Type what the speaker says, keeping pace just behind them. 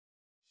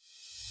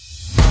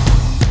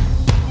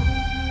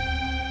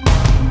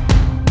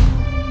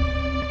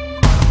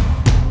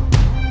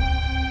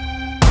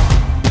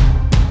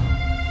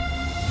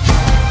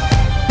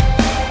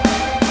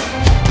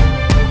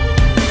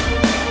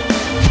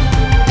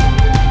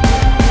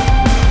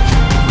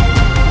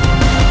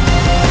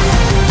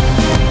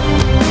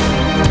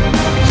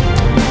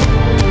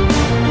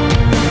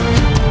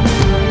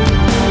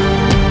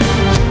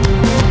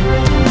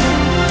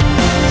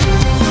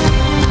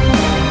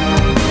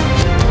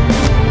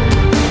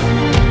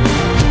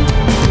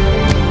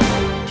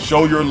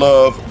show your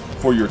love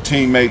for your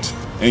teammates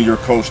and your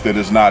coach that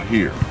is not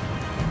here.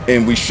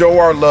 And we show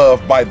our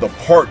love by the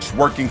parts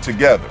working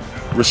together.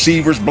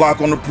 Receivers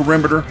block on the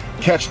perimeter,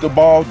 catch the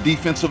ball,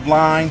 defensive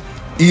line,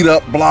 eat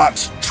up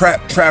blocks,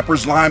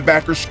 trappers,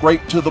 linebackers,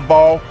 scrape to the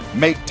ball,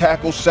 make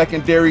tackles,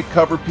 secondary,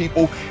 cover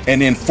people,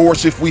 and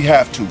enforce if we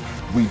have to.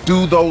 We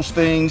do those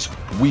things,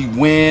 we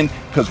win,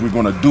 because we're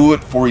going to do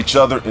it for each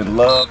other in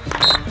love.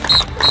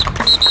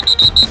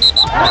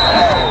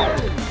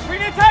 We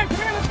need time, come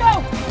here, let's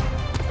go!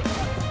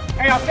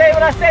 Hey, I'll say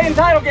what I say in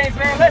title games,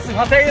 man. Listen,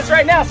 I'll tell you this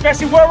right now,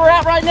 especially where we're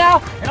at right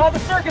now, and all the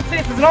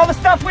circumstances and all the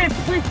stuff we've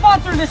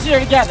fought through this year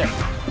together,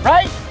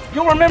 right?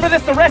 You'll remember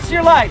this the rest of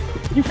your life.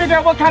 You figure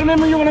out what kind of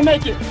memory you want to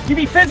make it. You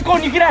be physical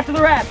and you get after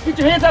the rats. Get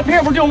your hands up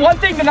here. We're doing one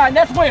thing tonight, and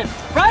that's win.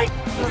 Right?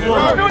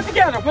 Let's do it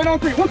together. Win on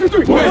three. 1, 2,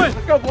 3. Win.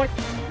 Let's go, boys.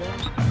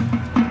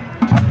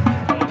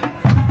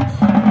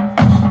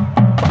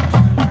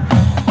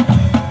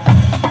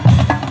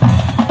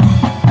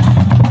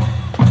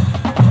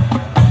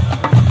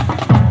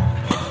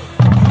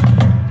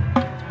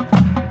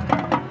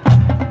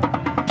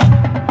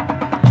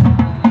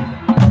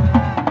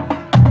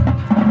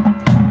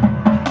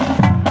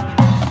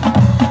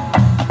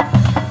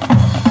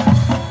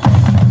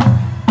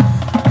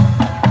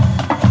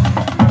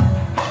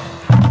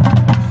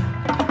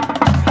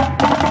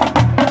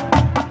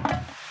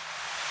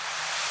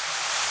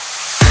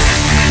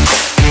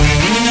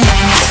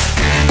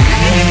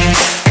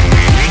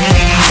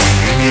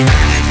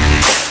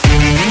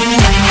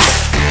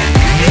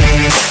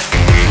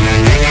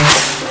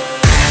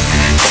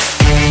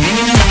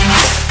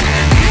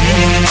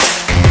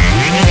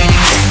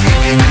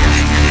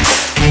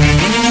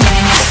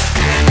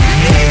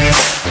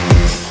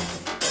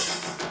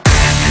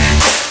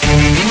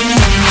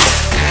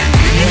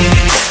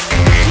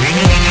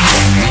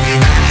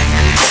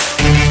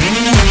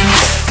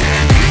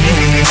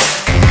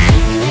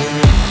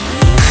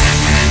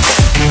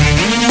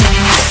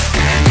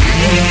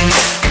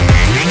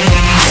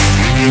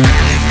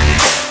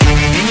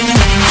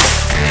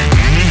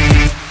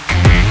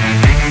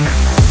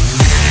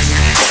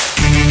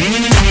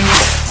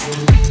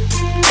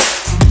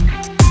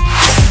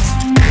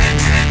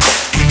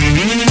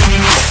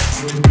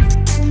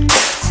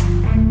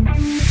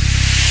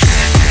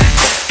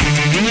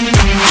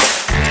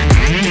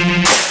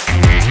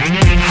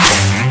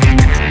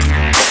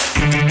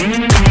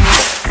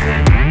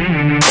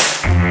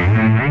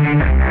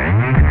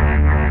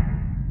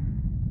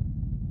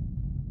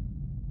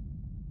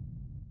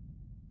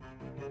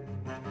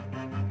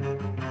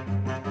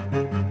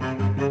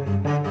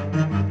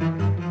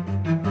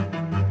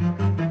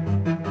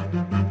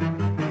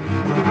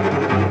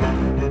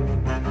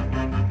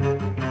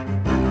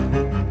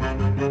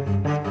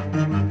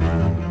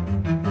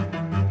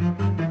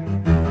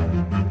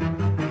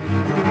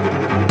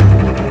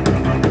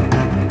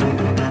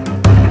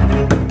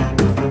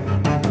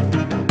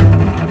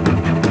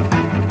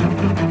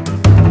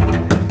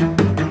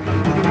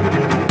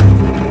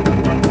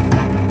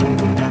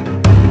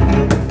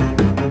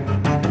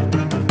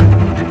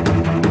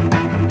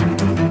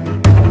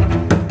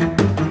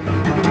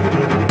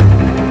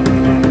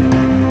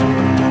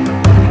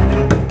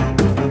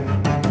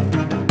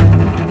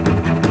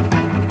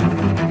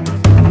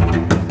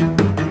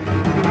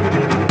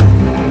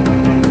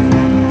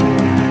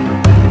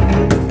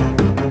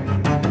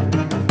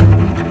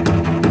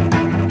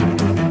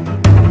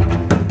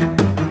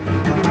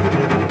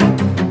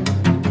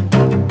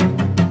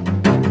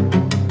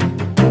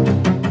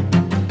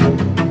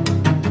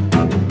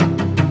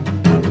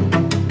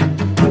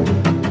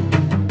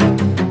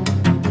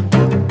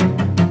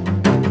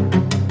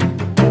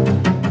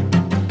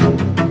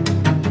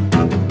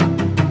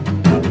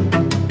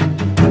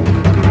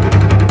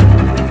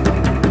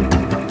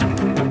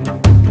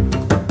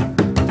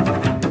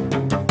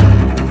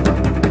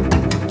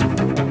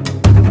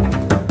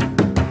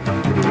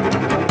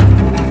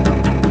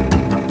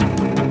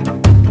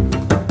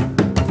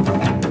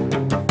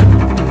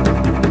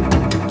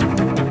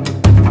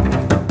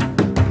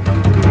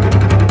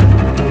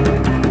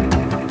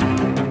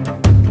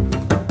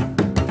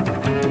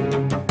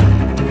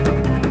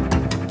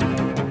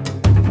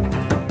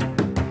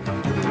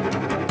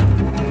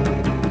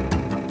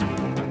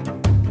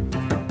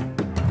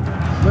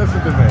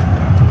 Listen to me.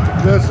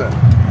 Listen,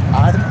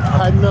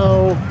 I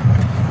know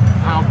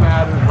how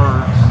bad it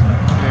hurts,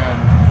 and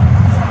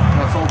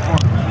that's all part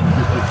of it.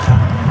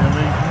 I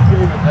mean,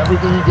 you gave it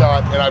everything you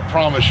got, and I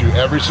promise you,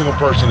 every single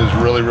person is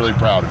really, really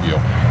proud of you.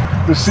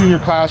 The senior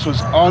class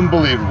was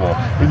unbelievable,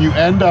 and you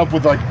end up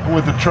with a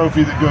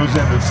trophy that goes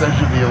in that says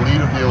you're the elite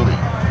of the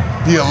elite.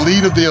 The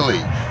elite of the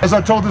elite. As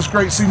I told this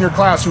great senior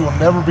class who will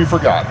never be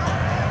forgotten.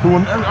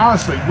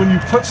 Honestly, when you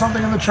put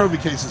something in the trophy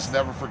case, it's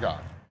never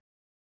forgotten.